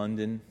in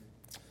London.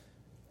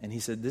 And he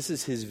said this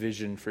is his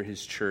vision for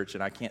his church,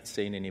 and I can't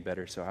say it any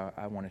better, so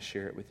I want to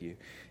share it with you.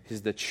 He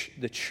says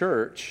the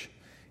church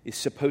is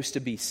supposed to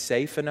be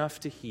safe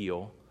enough to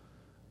heal,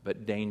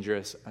 but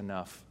dangerous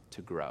enough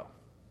to grow,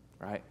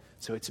 right?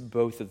 So it's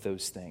both of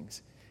those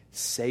things.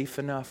 Safe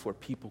enough where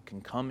people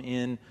can come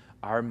in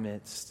our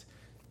midst,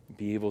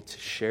 be able to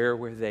share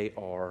where they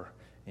are,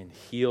 and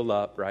heal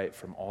up, right,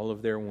 from all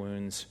of their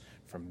wounds,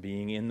 from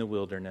being in the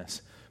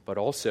wilderness. But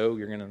also,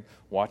 you're going to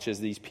watch as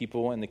these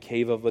people in the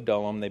cave of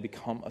Adullam, they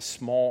become a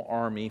small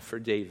army for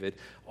David,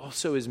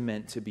 also is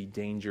meant to be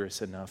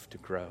dangerous enough to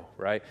grow,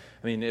 right?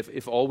 I mean,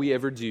 if all we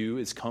ever do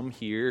is come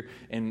here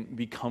and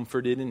be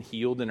comforted and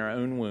healed in our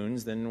own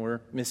wounds, then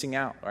we're missing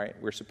out, right?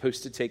 We're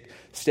supposed to take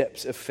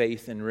steps of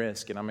faith and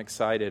risk, and I'm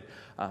excited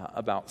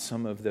about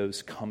some of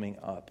those coming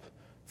up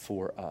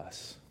for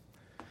us.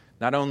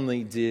 Not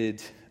only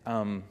did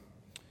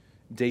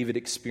David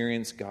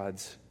experience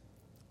God's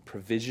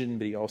provision,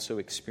 but he also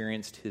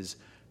experienced his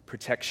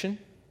protection.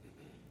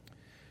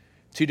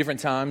 2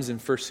 different times in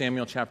 1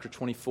 Samuel chapter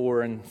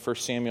 24 and 1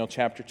 Samuel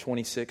chapter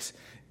 26,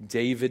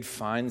 David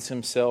finds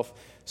himself,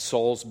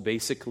 Saul's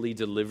basically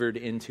delivered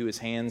into his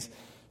hands.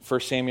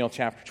 1 Samuel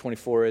chapter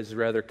 24 is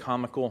rather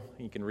comical.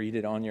 You can read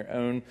it on your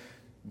own.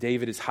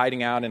 David is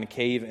hiding out in a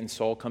cave and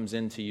Saul comes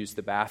in to use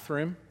the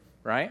bathroom.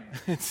 Right?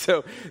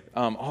 So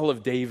all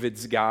of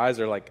David's guys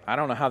are like, I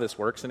don't know how this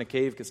works in a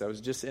cave because I was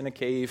just in a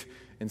cave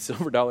in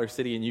Silver Dollar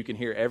City and you can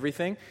hear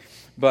everything.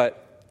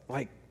 But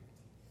like,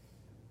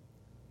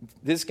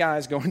 this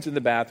guy's going to the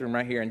bathroom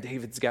right here and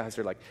David's guys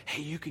are like,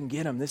 hey, you can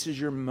get him. This is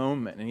your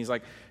moment. And he's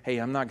like, hey,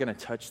 I'm not going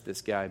to touch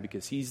this guy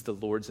because he's the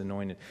Lord's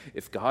anointed.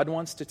 If God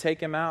wants to take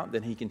him out,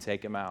 then he can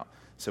take him out.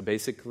 So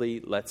basically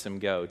lets him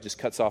go, just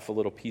cuts off a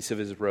little piece of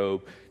his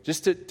robe,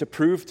 just to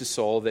prove to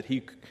Saul that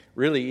he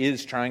really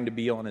is trying to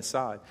be on his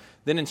side.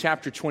 Then in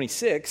chapter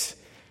 26,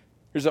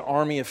 there's an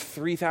army of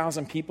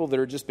 3,000 people that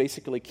are just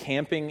basically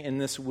camping in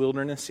this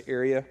wilderness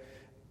area.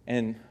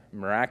 And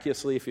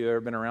miraculously, if you've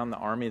ever been around the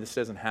army, this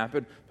doesn't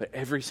happen, but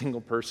every single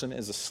person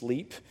is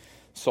asleep.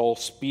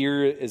 Saul's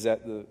spear is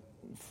at the,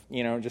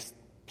 just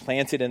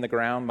planted in the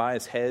ground by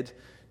his head.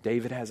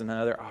 David has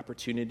another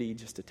opportunity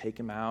just to take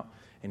him out.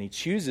 And he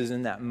chooses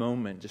in that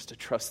moment just to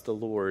trust the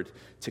Lord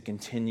to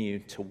continue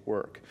to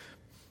work.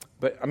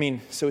 But,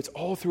 so it's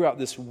all throughout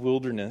this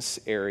wilderness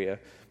area.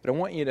 But I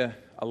want you to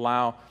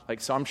allow,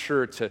 so I'm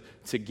sure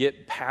to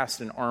get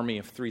past an army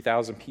of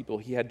 3,000 people,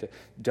 he had to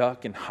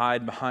duck and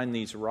hide behind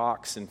these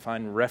rocks and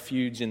find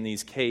refuge in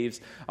these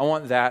caves. I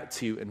want that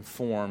to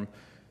inform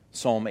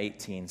Psalm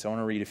 18. So I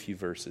want to read a few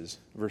verses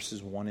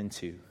 1 and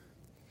 2.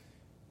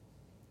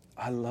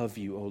 I love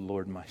you, O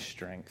Lord, my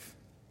strength.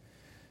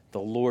 The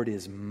Lord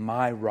is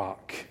my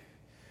rock,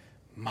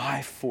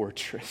 my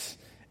fortress,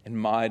 and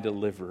my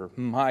deliverer,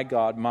 my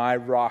God, my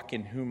rock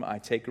in whom I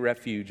take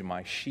refuge,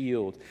 my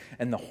shield,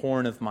 and the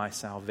horn of my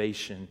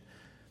salvation,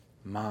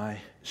 my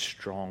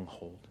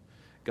stronghold.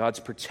 God's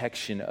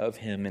protection of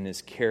him and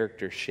his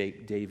character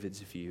shaped David's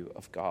view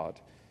of God.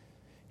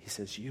 He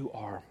says, you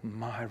are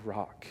my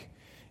rock,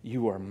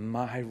 you are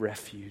my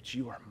refuge,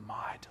 you are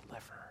my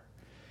deliverer.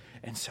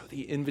 And so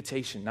the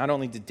invitation, not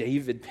only did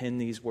David pen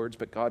these words,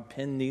 but God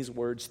penned these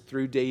words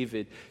through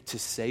David to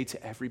say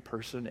to every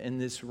person in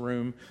this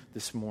room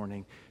this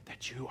morning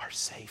that you are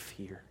safe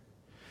here,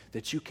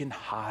 that you can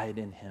hide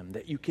in him,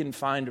 that you can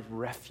find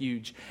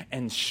refuge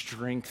and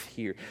strength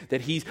here,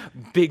 that he's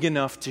big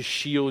enough to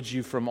shield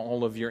you from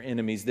all of your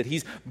enemies, that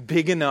he's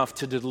big enough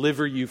to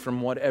deliver you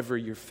from whatever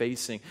you're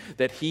facing,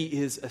 that he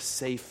is a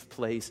safe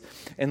place.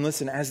 And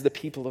listen, as the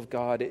people of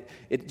God,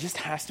 it just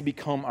has to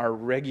become our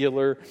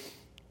regular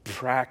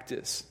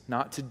practice,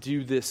 not to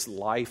do this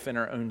life in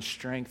our own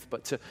strength,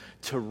 but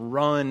to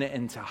run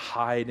and to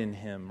hide in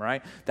him,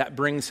 right? That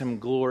brings him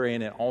glory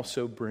and it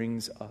also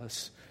brings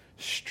us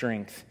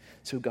strength.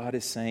 So God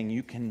is saying,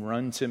 you can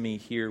run to me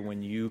here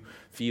when you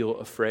feel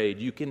afraid.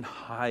 You can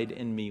hide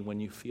in me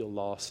when you feel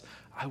lost.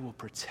 I will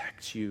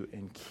protect you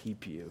and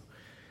keep you.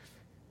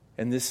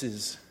 And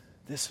this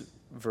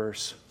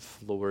verse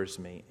floors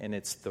me, and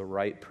it's the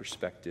right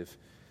perspective.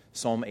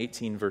 Psalm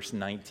 18 verse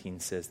 19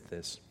 says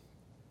this.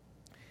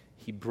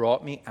 He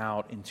brought me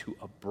out into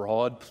a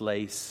broad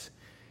place.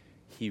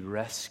 He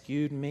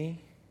rescued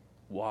me.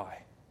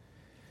 Why?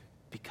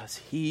 Because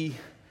he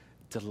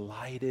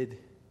delighted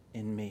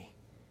in me,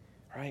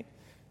 right?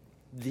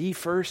 The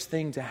first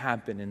thing to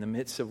happen in the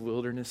midst of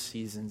wilderness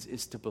seasons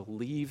is to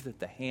believe that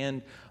the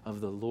hand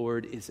of the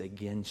Lord is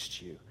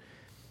against you.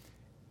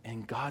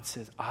 And God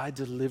says, I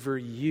deliver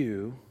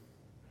you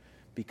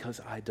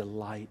because I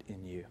delight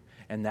in you.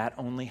 And that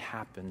only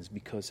happens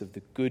because of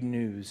the good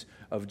news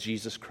of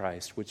Jesus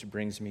Christ, which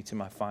brings me to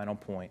my final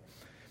point.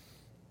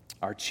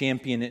 Our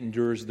champion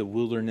endures the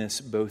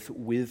wilderness both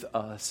with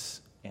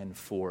us and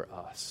for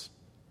us,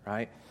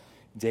 right?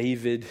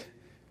 David,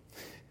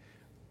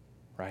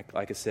 right,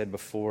 like I said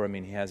before,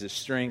 he has his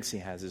strengths, he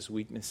has his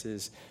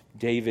weaknesses.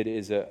 David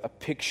is a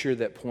picture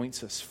that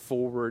points us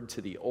forward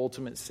to the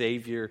ultimate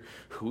Savior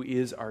who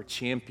is our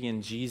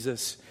champion,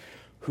 Jesus,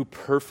 who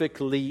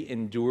perfectly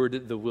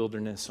endured the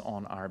wilderness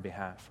on our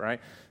behalf, right?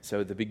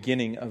 So the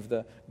beginning of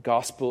the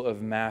Gospel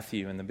of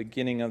Matthew and the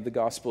beginning of the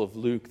Gospel of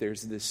Luke,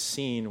 there's this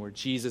scene where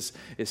Jesus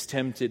is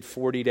tempted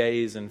 40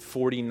 days and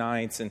 40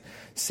 nights, and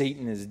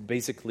Satan is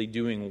basically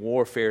doing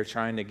warfare,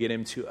 trying to get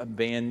him to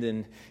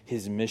abandon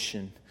his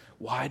mission.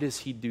 Why does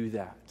he do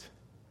that?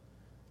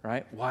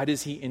 Right? Why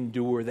does he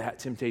endure that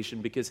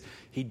temptation? Because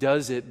he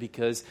does it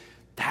because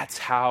that's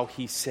how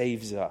he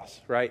saves us,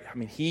 right?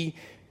 He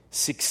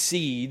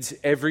succeeds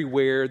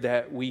everywhere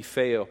that we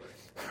fail,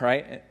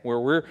 right? Where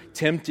we're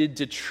tempted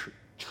to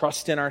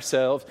trust in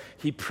ourselves,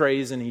 he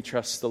prays and he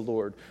trusts the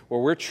Lord.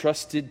 Where we're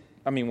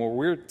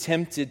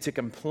tempted to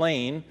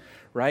complain,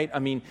 right?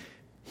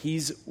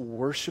 He's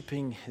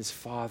worshiping his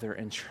Father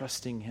and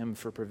trusting him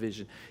for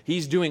provision.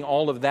 He's doing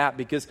all of that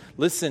because,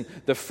 listen,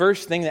 the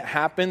first thing that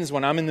happens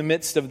when I'm in the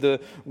midst of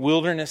the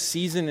wilderness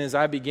season is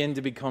I begin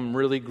to become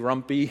really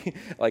grumpy,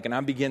 and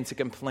I begin to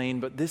complain.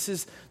 But this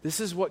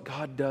is what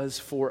God does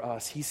for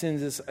us. He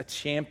sends us a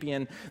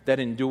champion that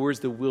endures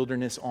the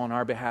wilderness on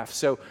our behalf.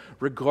 So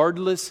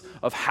regardless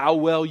of how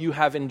well you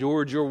have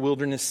endured your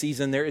wilderness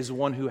season, there is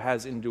one who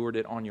has endured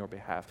it on your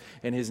behalf,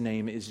 and his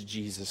name is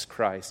Jesus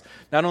Christ.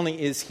 Not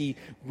only is he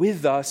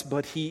with us,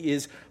 but he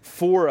is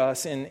for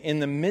us. And in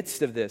the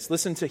midst of this,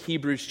 listen to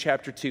Hebrews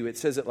chapter 2. It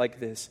says it like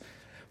this: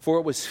 For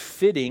it was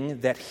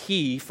fitting that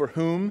he, for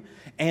whom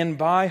and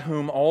by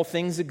whom all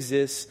things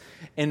exist,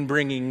 in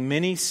bringing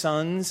many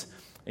sons,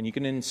 and you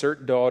can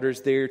insert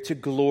daughters there, to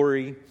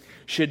glory,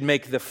 should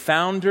make the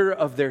founder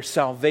of their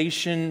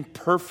salvation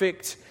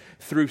perfect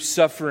through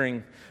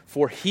suffering.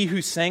 For he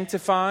who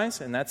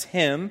sanctifies, and that's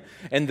him,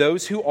 and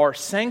those who are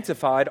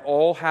sanctified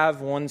all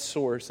have one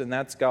source, and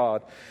that's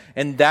God.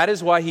 And that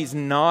is why he's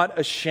not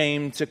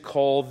ashamed to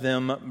call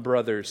them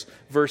brothers.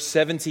 Verse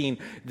 17,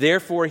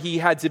 therefore he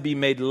had to be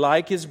made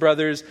like his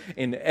brothers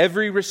in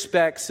every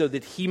respect so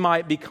that he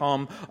might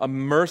become a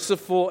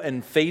merciful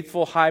and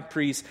faithful high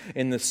priest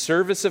in the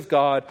service of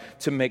God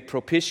to make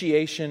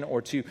propitiation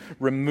or to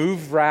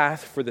remove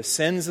wrath for the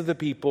sins of the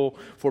people.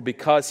 For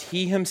because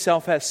he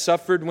himself has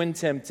suffered when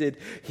tempted,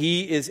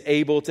 he is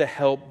able to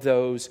help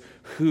those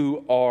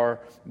who are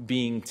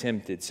being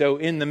tempted. So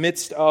in the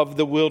midst of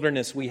the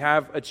wilderness, we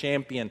have a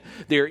champion.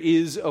 There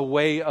is a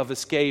way of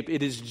escape.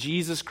 It is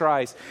Jesus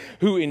Christ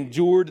who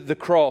endured the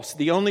cross.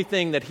 The only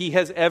thing that he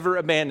has ever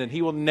abandoned.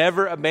 He will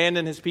never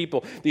abandon his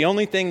people. The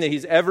only thing that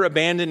he's ever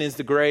abandoned is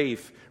the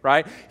grave,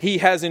 right? He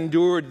has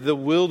endured the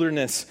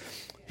wilderness.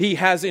 He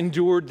has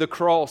endured the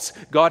cross.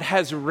 God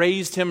has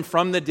raised him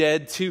from the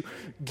dead to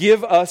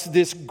give us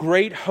this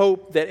great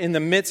hope that in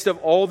the midst of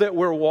all that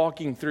we're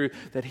walking through,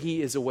 that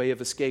he is a way of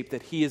escape,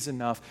 that he is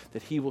enough,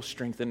 that he will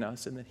strengthen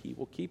us, and that he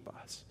will keep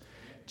us.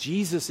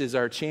 Jesus is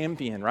our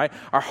champion, right?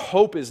 Our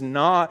hope is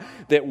not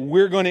that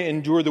we're going to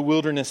endure the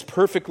wilderness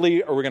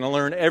perfectly or we're going to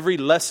learn every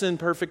lesson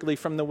perfectly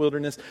from the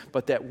wilderness,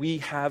 but that we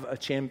have a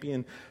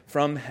champion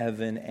from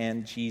heaven,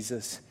 and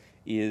Jesus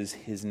is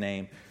his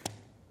name.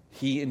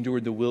 He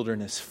endured the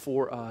wilderness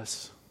for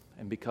us,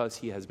 and because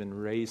he has been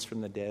raised from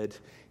the dead,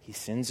 he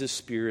sends his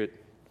Spirit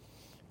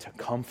to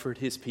comfort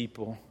his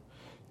people,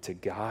 to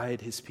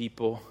guide his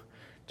people,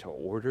 to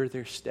order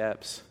their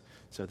steps,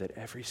 so that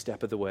every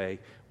step of the way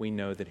we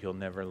know that he'll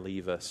never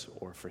leave us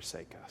or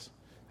forsake us.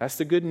 That's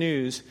the good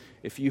news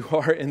if you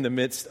are in the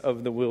midst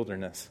of the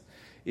wilderness,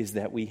 is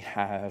that we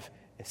have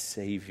a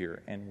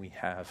Savior and we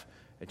have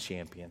a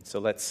champion. So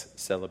let's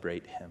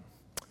celebrate him.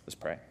 Let's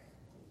pray.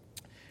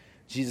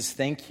 Jesus,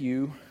 thank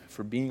you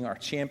for being our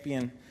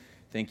champion.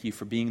 Thank you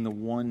for being the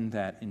one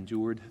that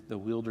endured the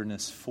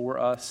wilderness for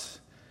us.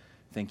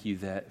 Thank you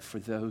that for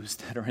those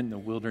that are in the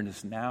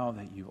wilderness now,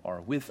 that you are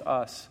with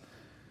us.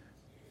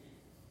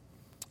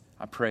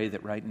 I pray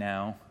that right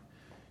now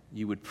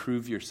you would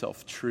prove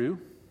yourself true.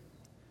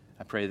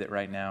 I pray that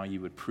right now you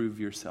would prove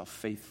yourself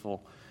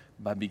faithful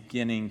by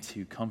beginning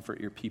to comfort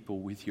your people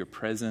with your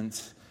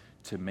presence,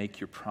 to make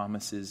your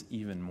promises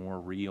even more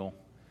real.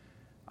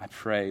 I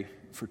pray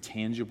for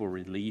tangible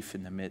relief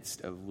in the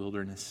midst of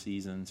wilderness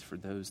seasons for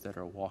those that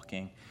are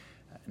walking.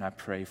 And I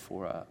pray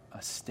for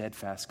a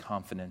steadfast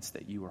confidence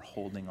that you are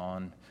holding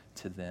on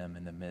to them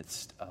in the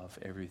midst of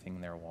everything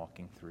they're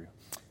walking through.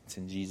 It's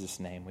in Jesus'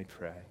 name we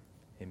pray.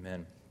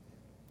 Amen.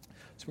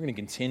 So we're going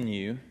to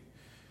continue